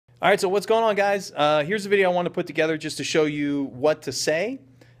All right, so what's going on, guys? Here's a video I want to put together just to show you what to say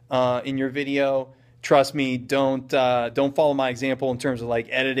in your video. Trust me, don't follow my example in terms of like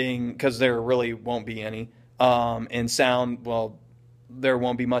editing, because there really won't be any. And sound, well, there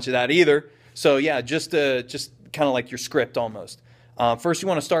won't be much of that either. So yeah, just kind of like your script almost. First, you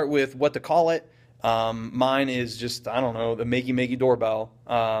want to start with what to call it. Mine is just, I don't know, the Makey doorbell.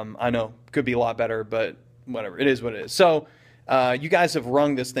 I know, could be a lot better, but whatever. It is what it is. So you guys have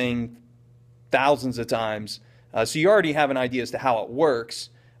rung this thing thousands of times, so you already have an idea as to how it works.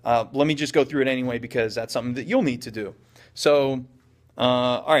 Let me just go through it anyway, because that's something that you'll need to do. So,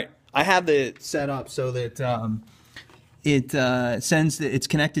 all right, I have it set up so that it sends that it's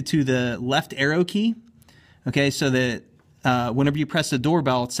connected to the left arrow key. Okay, so that whenever you press the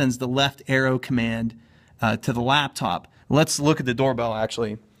doorbell, it sends the left arrow command to the laptop. Let's look at the doorbell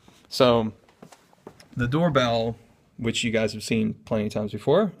actually. So the doorbell, which you guys have seen plenty of times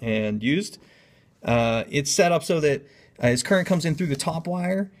before and used, it's set up so that as current comes in through the top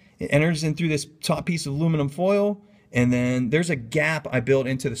wire, it enters in through this top piece of aluminum foil, and then there's a gap I built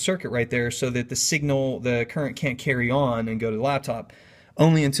into the circuit right there so that the signal, the current can't carry on and go to the laptop.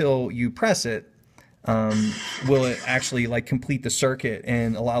 Only until you press it will it actually like complete the circuit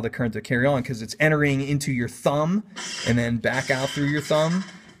and allow the current to carry on, because it's entering into your thumb and then back out through your thumb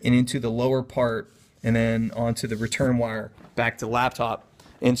and into the lower part and then onto the return wire back to the laptop.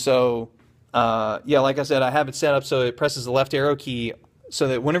 And so yeah, like I said, I have it set up so it presses the left arrow key, so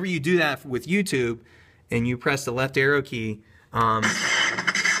that whenever you do that with YouTube and you press the left arrow key,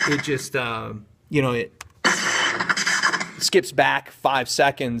 it just you know, it skips back 5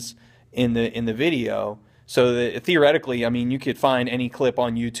 seconds in the video, so that theoretically, I mean, you could find any clip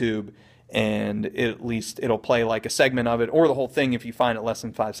on YouTube and at least it'll play like a segment of it, or the whole thing if you find it less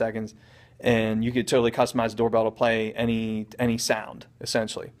than 5 seconds, and you could totally customize the doorbell to play any sound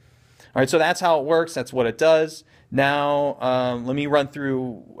essentially. All right, so that's how it works. That's what it does. Now let me run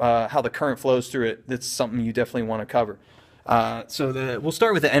through how the current flows through it. That's something you definitely want to cover. So we'll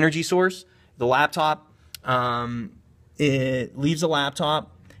start with the energy source, the laptop. It leaves the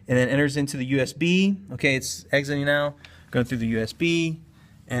laptop and then enters into the USB. Okay, it's exiting now, going through the USB,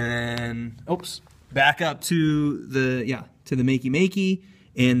 and then oops, back up to the Makey,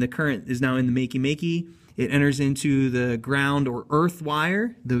 and the current is now in the Makey. It enters into the ground or earth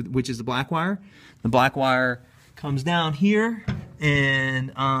wire, which is the black wire. The black wire comes down here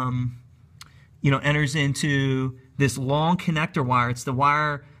and enters into this long connector wire. It's the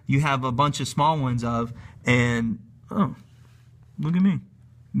wire you have a bunch of small ones of, and oh, look at me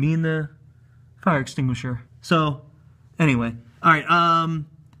and the fire extinguisher. So anyway, all right.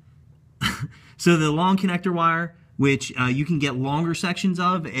 So the long connector wire, which you can get longer sections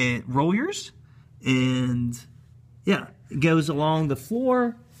of at Rollers. And yeah, it goes along the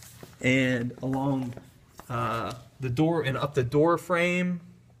floor and along the door and up the door frame.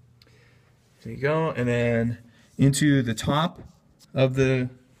 There you go, and then into the top of the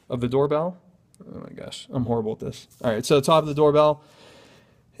doorbell. Oh my gosh, I'm horrible at this. All right, so the top of the doorbell,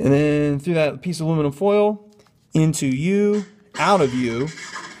 and then through that piece of aluminum foil into you, out of you,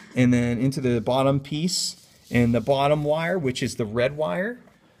 and then into the bottom piece and the bottom wire, which is the red wire.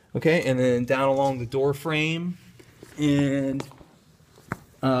 Okay, and then down along the door frame and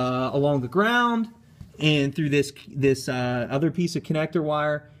along the ground and through this other piece of connector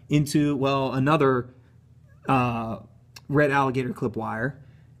wire into, well, another red alligator clip wire,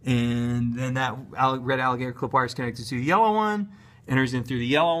 and then that red alligator clip wire is connected to the yellow one, enters in through the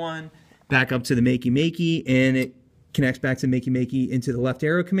yellow one, back up to the Makey, and it connects back to Makey into the left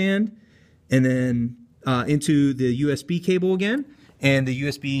arrow command, and then into the USB cable again. And the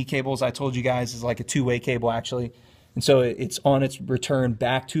USB cable, as I told you guys, is like a two-way cable actually. And so it's on its return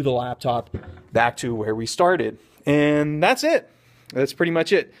back to the laptop, back to where we started. And that's it. That's pretty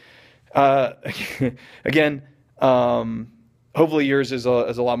much it. Again, hopefully yours is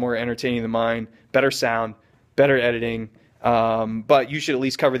a lot more entertaining than mine. Better sound, better editing. But you should at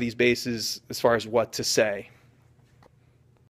least cover these bases as far as what to say.